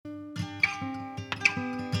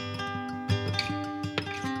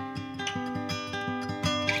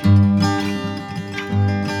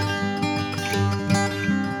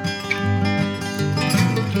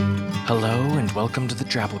welcome to the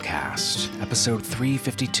Drabblecast, episode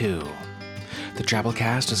 352. The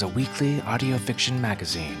Drabblecast is a weekly audio fiction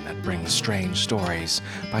magazine that brings strange stories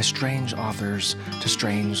by strange authors to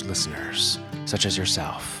strange listeners, such as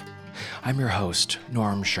yourself. I'm your host,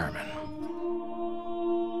 Norm Sherman.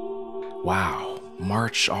 Wow,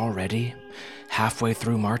 March already? Halfway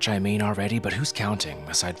through March, I mean already, but who's counting,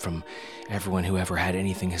 aside from everyone who ever had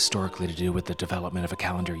anything historically to do with the development of a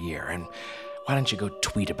calendar year? And why don't you go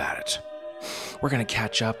tweet about it? We're gonna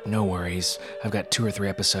catch up, no worries. I've got 2 or 3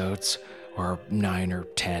 episodes, or 9 or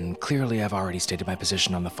 10. Clearly, I've already stated my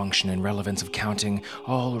position on the function and relevance of counting,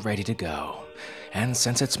 all ready to go. And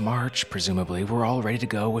since it's March, presumably, we're all ready to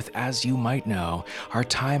go with, as you might know, our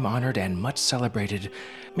time-honored and much celebrated,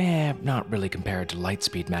 not really compared to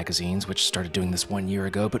Lightspeed magazines, which started doing this 1 year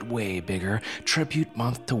ago, but way bigger, tribute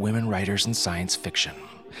month to women writers in science fiction.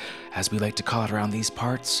 As we like to call it around these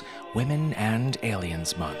parts, Women and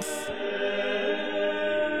Aliens Month.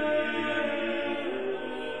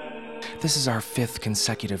 This is our 5th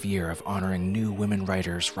consecutive year of honoring new women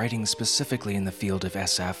writers writing specifically in the field of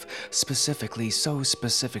SF, so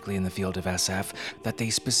specifically in the field of SF that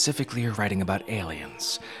they specifically are writing about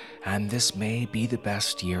aliens. And this may be the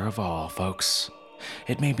best year of all, folks.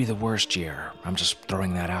 It may be the worst year. I'm just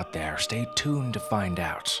throwing that out there. Stay tuned to find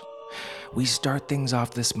out. We start things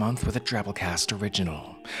off this month with a Drabblecast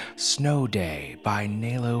original, Snow Day by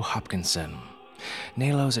Nalo Hopkinson.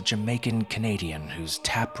 Nalo's a Jamaican-Canadian whose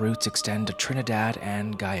tap roots extend to Trinidad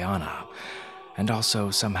and Guyana, and also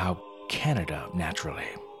somehow Canada, naturally.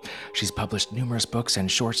 She's published numerous books and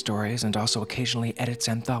short stories and also occasionally edits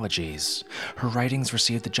anthologies. Her writings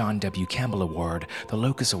received the John W. Campbell Award, the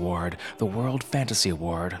Locus Award, the World Fantasy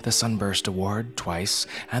Award, the Sunburst Award twice,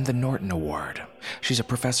 and the Norton Award. She's a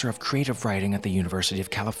professor of creative writing at the University of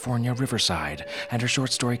California, Riverside, and her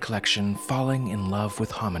short story collection, Falling in Love with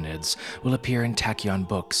Hominids, will appear in Tachyon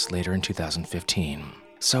Books later in 2015.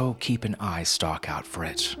 So keep an eye stalk out for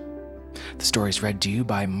it. The story's read to you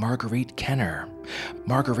by Marguerite Kenner.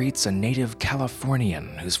 Marguerite's a native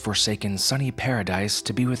Californian who's forsaken sunny paradise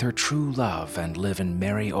to be with her true love and live in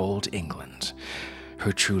merry old England.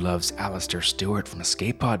 Her true love's Alistair Stewart from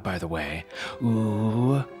Escape Pod, by the way.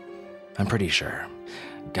 Ooh, I'm pretty sure.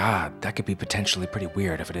 God, that could be potentially pretty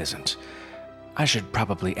weird if it isn't. I should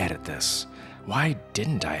probably edit this. Why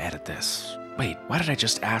didn't I edit this? Wait, why did I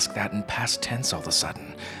just ask that in past tense all of a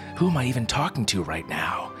sudden? Who am I even talking to right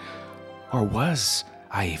now? Or was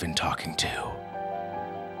I even talking to?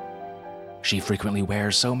 She frequently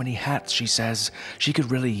wears so many hats, she says, she could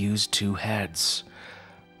really use 2 heads.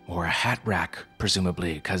 Or a hat rack,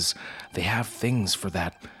 presumably, because they have things for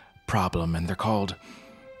that problem, and they're called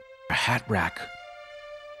a hat rack.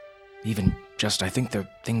 Even just, I think they're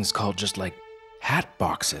things called just like hat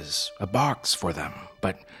boxes, a box for them.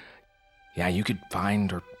 But yeah, you could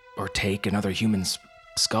find or take another human's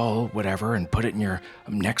skull, whatever, and put it in your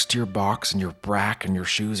next to your box and your rack and your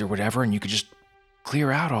shoes or whatever, and you could just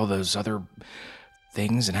clear out all those other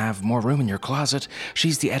things and have more room in your closet.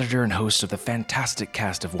 She's the editor and host of the Fantastic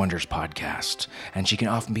Cast of Wonders podcast, and she can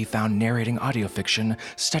often be found narrating audio fiction,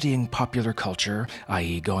 studying popular culture,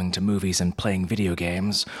 i.e. going to movies and playing video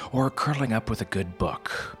games, or curling up with a good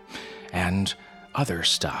book. And other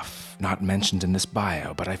stuff, not mentioned in this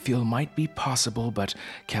bio, but I feel might be possible but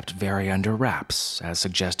kept very under wraps, as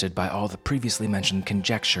suggested by all the previously mentioned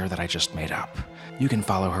conjecture that I just made up. You can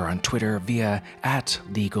follow her on Twitter via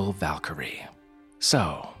 @LegalValkyrie.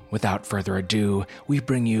 So, without further ado, we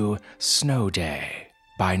bring you Snow Day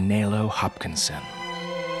by Nalo Hopkinson.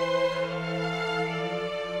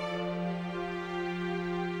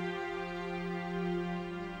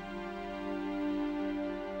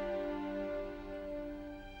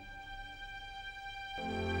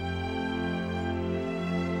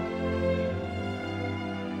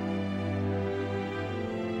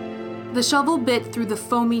 The shovel bit through the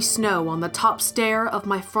foamy snow on the top stair of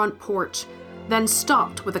my front porch, then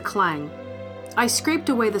stopped with a clang. I scraped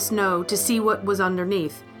away the snow to see what was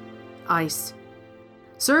underneath. Ice.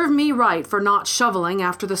 Serve me right for not shoveling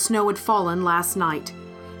after the snow had fallen last night.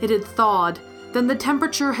 It had thawed, then the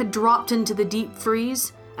temperature had dropped into the deep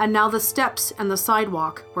freeze, and now the steps and the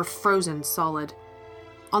sidewalk were frozen solid.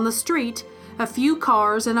 On the street, a few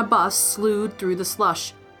cars and a bus slewed through the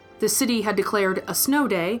slush. The city had declared a snow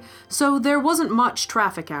day, so there wasn't much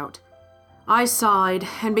traffic out. I sighed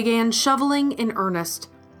and began shoveling in earnest.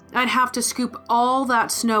 I'd have to scoop all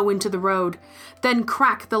that snow into the road, then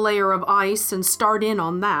crack the layer of ice and start in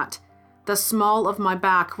on that. The small of my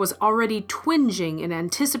back was already twinging in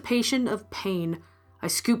anticipation of pain. I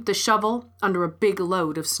scooped the shovel under a big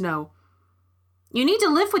load of snow. "You need to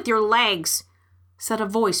lift with your legs," said a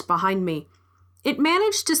voice behind me. It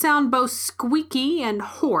managed to sound both squeaky and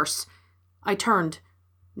hoarse. I turned.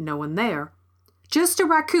 No one there. Just a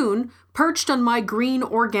raccoon perched on my green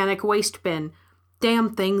organic waste bin.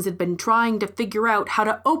 Damn things had been trying to figure out how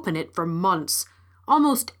to open it for months.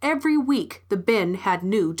 Almost every week the bin had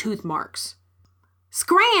new tooth marks.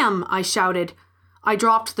 "Scram!" I shouted. I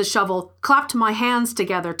dropped the shovel, clapped my hands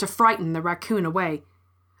together to frighten the raccoon away.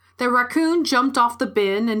 The raccoon jumped off the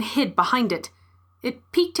bin and hid behind it.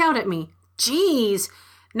 It peeked out at me. "Geez,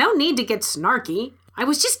 no need to get snarky. I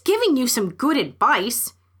was just giving you some good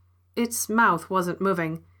advice." Its mouth wasn't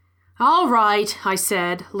moving. "All right," I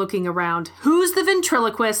said, looking around. "Who's the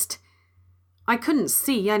ventriloquist?" I couldn't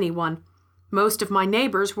see anyone. Most of my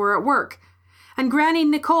neighbors were at work, and Granny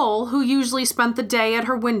Nicole, who usually spent the day at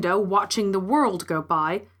her window watching the world go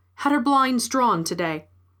by, had her blinds drawn today.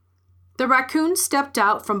 The raccoon stepped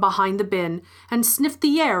out from behind the bin and sniffed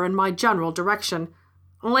the air in my general direction.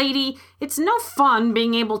 "Lady, it's no fun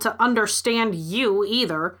being able to understand you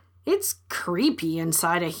either. It's creepy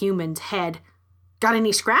inside a human's head. Got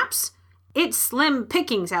any scraps? It's slim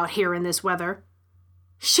pickings out here in this weather."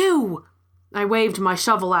 "Shoo!" I waved my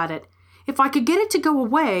shovel at it. If I could get it to go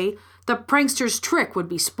away, the prankster's trick would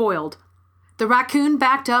be spoiled. The raccoon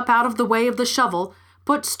backed up out of the way of the shovel,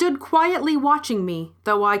 but stood quietly watching me,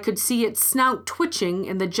 though I could see its snout twitching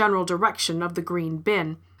in the general direction of the green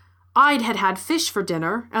bin. I'd had fish for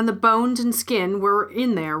dinner, and the bones and skin were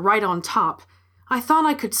in there right on top. I thought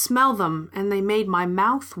I could smell them, and they made my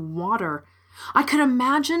mouth water. I could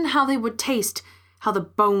imagine how they would taste, how the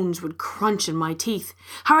bones would crunch in my teeth,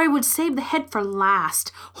 how I would save the head for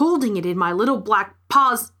last, holding it in my little black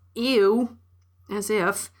paws. Ew. As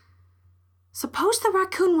if. Suppose the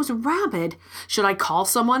raccoon was rabid. Should I call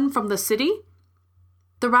someone from the city?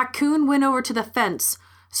 The raccoon went over to the fence,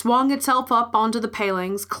 swung itself up onto the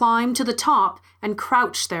palings, climbed to the top, and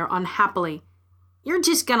crouched there unhappily. "You're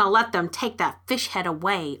just gonna let them take that fish head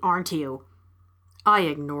away, aren't you?" I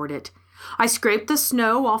ignored it. I scraped the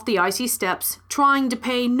snow off the icy steps, trying to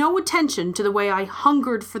pay no attention to the way I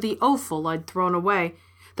hungered for the offal I'd thrown away,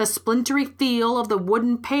 the splintery feel of the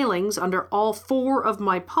wooden palings under all four of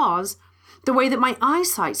my paws, the way that my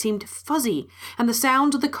eyesight seemed fuzzy, and the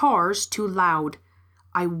sound of the cars too loud.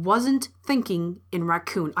 I wasn't thinking in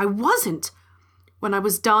raccoon. I wasn't! When I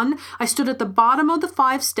was done, I stood at the bottom of the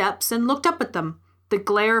 5 steps and looked up at them. The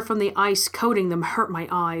glare from the ice coating them hurt my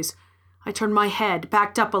eyes. I turned my head,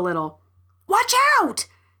 backed up a little. "Watch out!"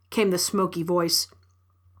 came the smoky voice.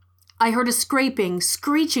 I heard a scraping,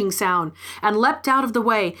 screeching sound and leapt out of the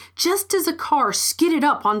way just as a car skidded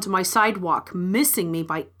up onto my sidewalk, missing me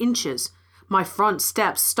by inches. My front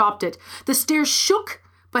steps stopped it. The stairs shook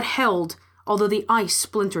but held, although the ice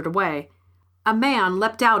splintered away. A man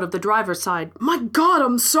leapt out of the driver's side. "My God,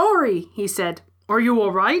 I'm sorry," he said. "Are you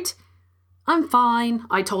all right?" "I'm fine,"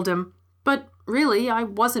 I told him. But really, I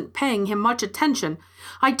wasn't paying him much attention.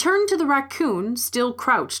 I turned to the raccoon, still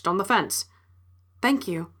crouched on the fence. "Thank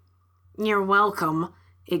you." "You're welcome,"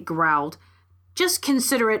 it growled. "Just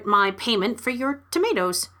consider it my payment for your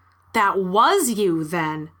tomatoes." "That was you,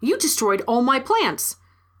 then. You destroyed all my plants."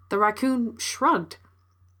 The raccoon shrugged.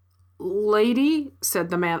 "Lady," said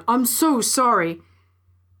the man, "I'm so sorry."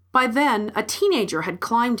 By then, a teenager had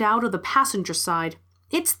climbed out of the passenger side.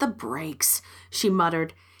 "It's the brakes," she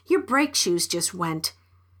muttered. "Your brake shoes just went."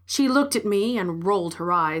 She looked at me and rolled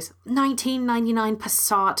her eyes. 1999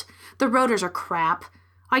 Passat. The rotors are crap.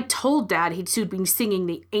 I told Dad he'd soon be singing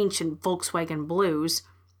the ancient Volkswagen blues.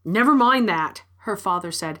 "Never mind that," her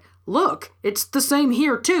father said. "Look, it's the same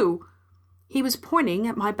here, too." He was pointing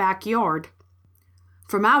at my backyard.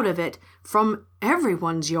 From out of it, from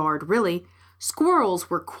everyone's yard, really, squirrels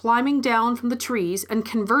were climbing down from the trees and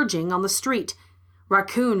converging on the street.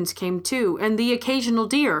 Raccoons came too, and the occasional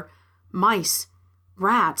deer. Mice,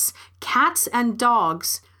 rats, cats, and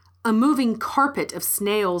dogs. A moving carpet of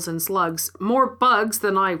snails and slugs, more bugs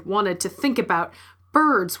than I wanted to think about.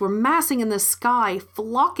 Birds were massing in the sky,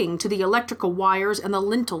 flocking to the electrical wires and the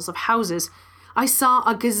lintels of houses. I saw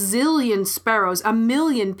a gazillion sparrows, a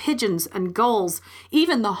million pigeons and gulls.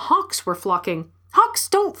 Even the hawks were flocking. Hawks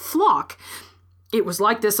don't flock. "It was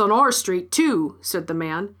like this on our street, too," said the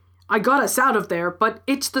man. "I got us out of there, but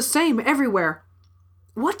it's the same everywhere."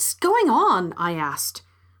 "What's going on?" I asked.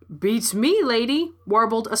 "Beats me, lady,"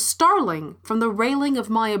 warbled a starling from the railing of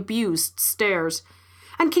my abused stairs.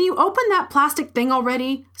 "And can you open that plastic thing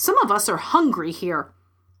already? Some of us are hungry here."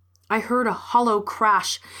 I heard a hollow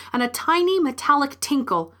crash and a tiny metallic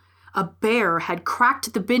tinkle. A bear had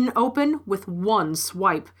cracked the bin open with one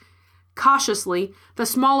swipe. Cautiously, the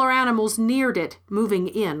smaller animals neared it, moving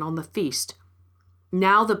in on the feast.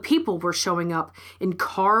 Now the people were showing up, in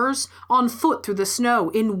cars, on foot through the snow,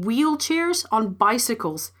 in wheelchairs, on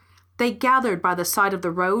bicycles. They gathered by the side of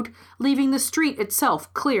the road, leaving the street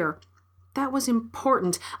itself clear. That was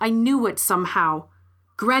important. I knew it somehow.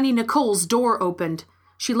 Granny Nicole's door opened.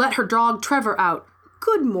 She let her dog Trevor out.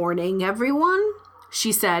 "Good morning, everyone,"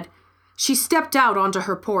 she said. She stepped out onto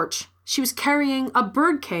her porch. She was carrying a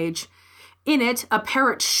bird cage. In it, a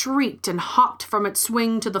parrot shrieked and hopped from its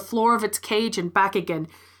swing to the floor of its cage and back again.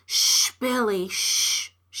 "Shh, Billy,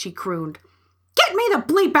 shh," she crooned. "Get me the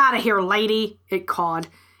bleep out of here, lady," it cawed.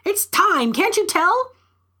 "It's time, can't you tell?"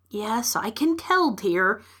 "Yes, I can tell,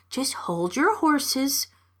 dear. Just hold your horses."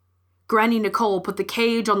 Granny Nicole put the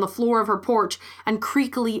cage on the floor of her porch and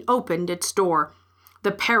creakily opened its door.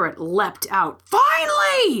 The parrot leapt out.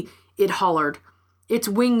 "Finally!" it hollered. Its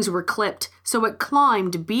wings were clipped, so it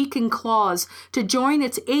climbed beak and claws to join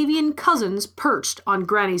its avian cousins perched on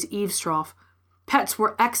Granny's eaves trough. Pets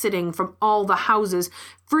were exiting from all the houses,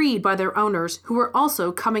 freed by their owners, who were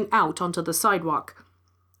also coming out onto the sidewalk.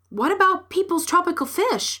 "What about people's tropical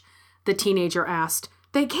fish?" the teenager asked.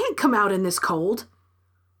 "They can't come out in this cold."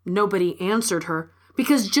 Nobody answered her,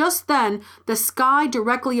 because just then the sky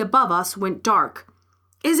directly above us went dark.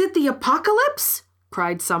 "Is it the apocalypse?"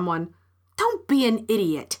 cried someone. "Don't be an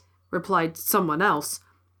idiot," replied someone else.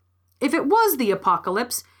 If it was the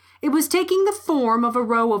apocalypse, it was taking the form of a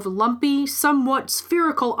row of lumpy, somewhat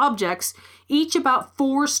spherical objects, each about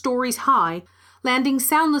 4 stories high, landing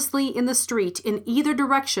soundlessly in the street in either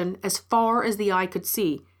direction as far as the eye could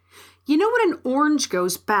see. You know when an orange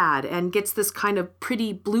goes bad and gets this kind of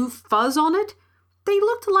pretty blue fuzz on it? They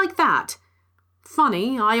looked like that.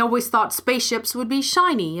 Funny, I always thought spaceships would be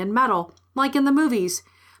shiny and metal, like in the movies.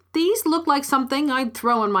 These looked like something I'd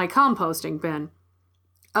throw in my composting bin.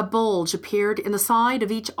 A bulge appeared in the side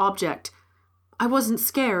of each object. I wasn't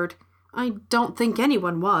scared. I don't think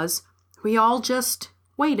anyone was. We all just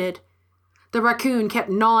waited. The raccoon kept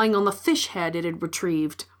gnawing on the fish head it had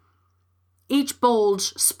retrieved. Each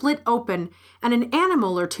bulge split open, and an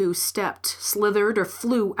animal or two stepped, slithered, or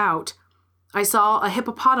flew out. I saw a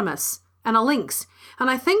hippopotamus, and a lynx, and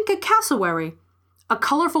I think a cassowary. A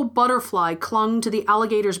colorful butterfly clung to the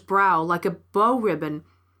alligator's brow like a bow ribbon.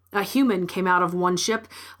 A human came out of one ship,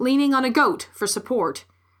 leaning on a goat for support.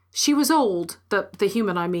 She was old, the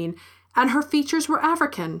human I mean, and her features were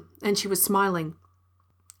African, and she was smiling.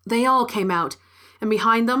 They all came out, and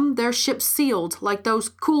behind them their ships sealed like those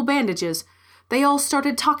cool bandages. They all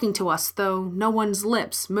started talking to us, though no one's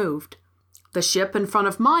lips moved. The ship in front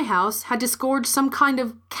of my house had disgorged some kind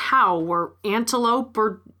of cow or antelope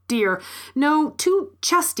or deer. No, too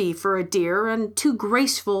chesty for a deer and too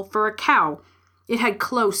graceful for a cow. It had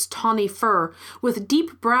close, tawny fur with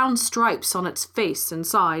deep brown stripes on its face and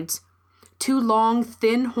sides. 2 long,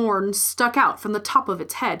 thin horns stuck out from the top of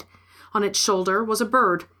its head. On its shoulder was a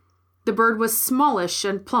bird. The bird was smallish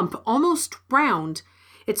and plump, almost round.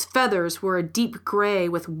 Its feathers were a deep gray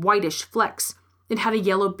with whitish flecks. It had a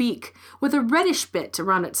yellow beak with a reddish bit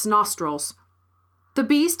around its nostrils. The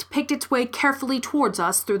beast picked its way carefully towards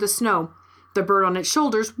us through the snow. The bird on its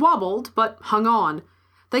shoulders wobbled, but hung on.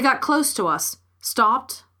 They got close to us,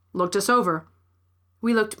 stopped, looked us over.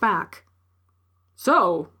 We looked back.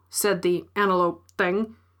 "So," said the antelope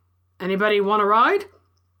thing, "anybody want a ride?"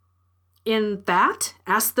 "In that?"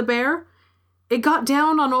 asked the bear. It got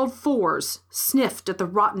down on all 4s, sniffed at the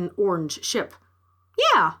rotten orange ship.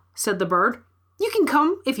 "Yeah," said the bird. "You can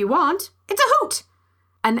come if you want. It's a hoot."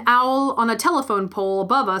 An owl on a telephone pole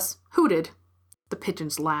above us hooted. The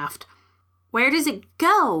pigeons laughed. "Where does it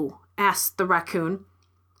go?" asked the raccoon.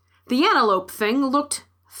 The antelope thing looked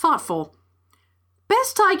thoughtful.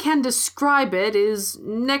 "Best I can describe it is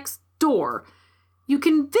next door. You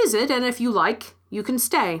can visit, and if you like, you can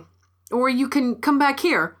stay. Or you can come back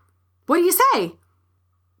here. What do you say?"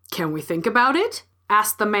 "Can we think about it?"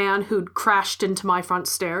 asked the man who'd crashed into my front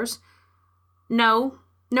stairs. No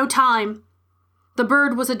time." The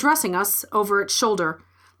bird was addressing us over its shoulder.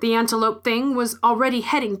 The antelope thing was already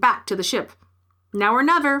heading back to the ship. "Now or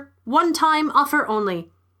never. One-time offer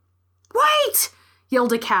only." "Wait!"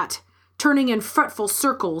 yelled a cat, turning in fretful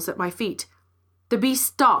circles at my feet. The beast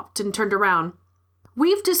stopped and turned around.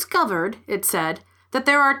 "We've discovered," it said, "that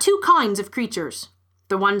there are 2 kinds of creatures.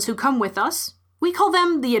 The ones who come with us, we call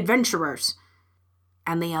them the adventurers.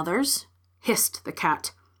 And the others," hissed the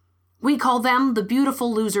cat, "we call them the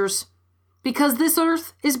beautiful losers. Because this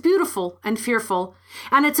earth is beautiful and fearful,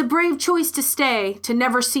 and it's a brave choice to stay, to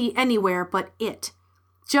never see anywhere but it.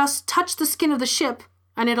 Just touch the skin of the ship,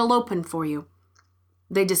 and it'll open for you."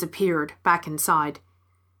 They disappeared back inside.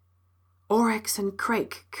 "Oryx and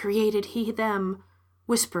Crake created he them,"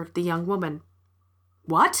 whispered the young woman.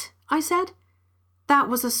 What? I said. That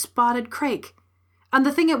was a spotted crake, and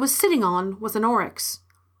the thing it was sitting on was an oryx.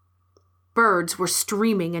 Birds were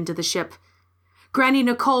streaming into the ship. Granny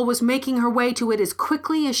Nicole was making her way to it as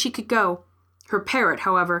quickly as she could go. Her parrot,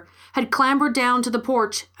 however, had clambered down to the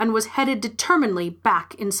porch and was headed determinedly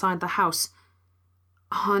back inside the house.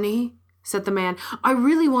 "Honey," said the man, "I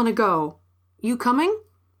really want to go. You coming?"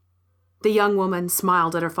 The young woman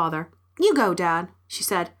smiled at her father. "You go, Dad," she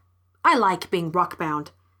said. "I like being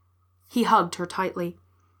rockbound." He hugged her tightly.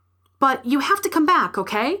 "But you have to come back,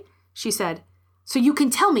 okay?" she said, "so you can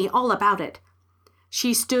tell me all about it."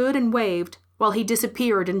 She stood and waved while he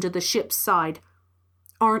disappeared into the ship's side.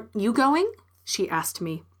 "Aren't you going?" she asked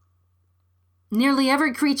me. Nearly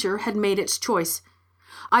every creature had made its choice.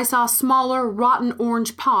 I saw smaller, rotten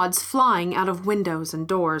orange pods flying out of windows and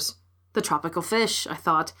doors. The tropical fish, I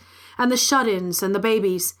thought, and the shut-ins and the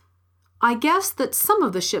babies. I guessed that some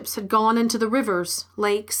of the ships had gone into the rivers,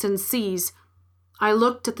 lakes, and seas. I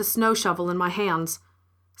looked at the snow shovel in my hands.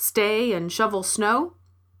 Stay and shovel snow?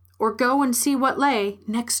 Or go and see what lay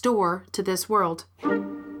next door to this world?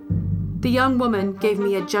 The young woman gave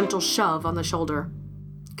me a gentle shove on the shoulder.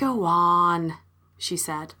 "Go on," she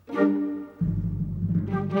said.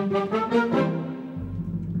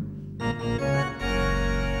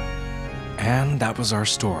 And that was our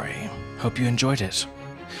story. Hope you enjoyed it.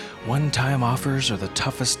 One-time offers are the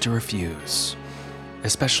toughest to refuse,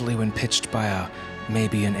 especially when pitched by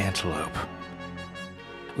maybe an antelope.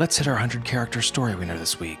 Let's hit our 100-character story winner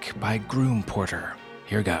this week by Groom Porter.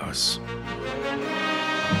 Here goes.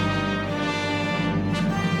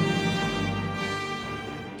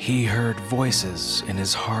 He heard voices in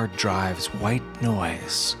his hard drive's white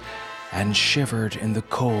noise and shivered in the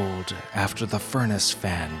cold after the furnace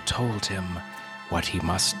fan told him what he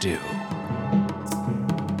must do.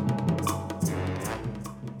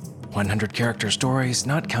 100-character stories,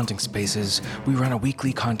 not counting spaces. We run a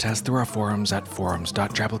weekly contest through our forums at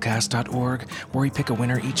forums.drabblecast.org, where we pick a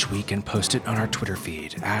winner each week and post it on our Twitter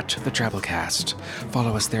feed at the Drabblecast.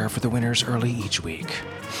 Follow us there for the winners early each week.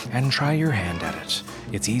 And try your hand at it.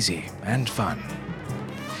 It's easy and fun.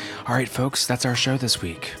 All right, folks, that's our show this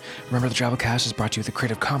week. Remember, the Drabblecast is brought to you with a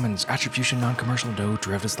Creative Commons Attribution Non-Commercial No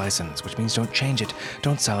Derivatives License, which means don't change it,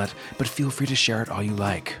 don't sell it, but feel free to share it all you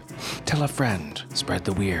like. Tell a friend, spread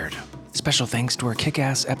the weird. Special thanks to our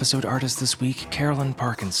kick-ass episode artist this week, Carolyn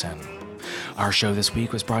Parkinson. Our show this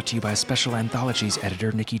week was brought to you by Special Anthologies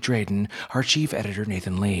editor Nikki Drayden, our chief editor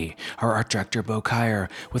Nathan Lee, our art director Bo Kyer,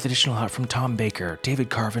 with additional help from Tom Baker,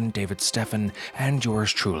 David Carvin, David Steffen, and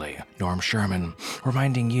yours truly, Norm Sherman,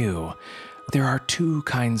 reminding you there are two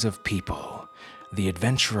kinds of people, the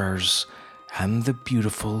adventurers and the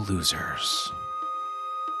beautiful losers.